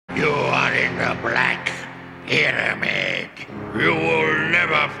You are in the black pyramid. You will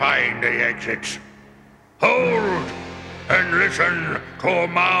never find the exits. Hold and listen to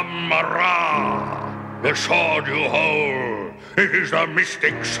Mumm-Ra. The sword you hold, it is the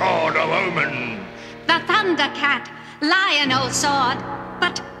mystic sword of omens. The ThunderCat, lion-o sword.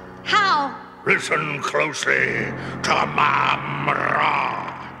 But how? Listen closely to Mumm-Ra.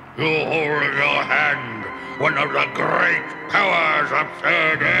 You hold in your hand one of the great powers of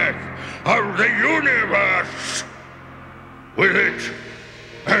third earth, of the universe. With it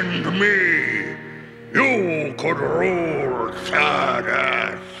and me, you could rule third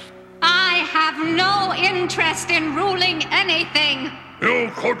earth. I have no interest in ruling anything.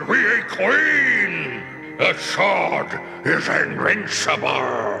 You could be a queen. The sword is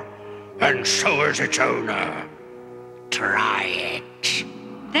invincible, and so is its owner. Try it.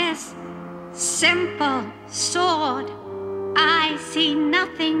 This simple sword. I see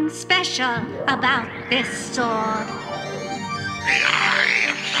nothing special about this sword. The Eye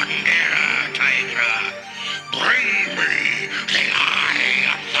of Thundera, Tiger. Bring me the Eye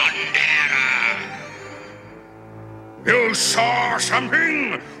of Thundera. You saw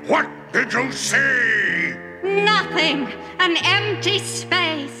something? What did you see? Nothing. An empty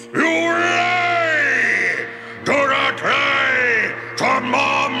space. You lie! Do not lie to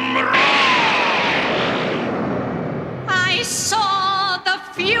Mumm-Ra! I saw the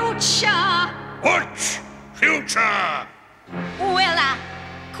future. What future? Willa,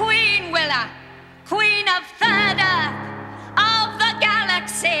 Queen Willa, Queen of Third Earth, of the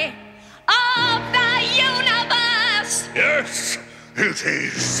galaxy, of the universe. Yes, it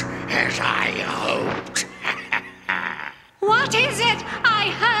is as I hoped. What is it? I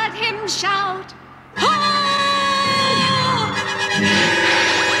heard him shout. Oh!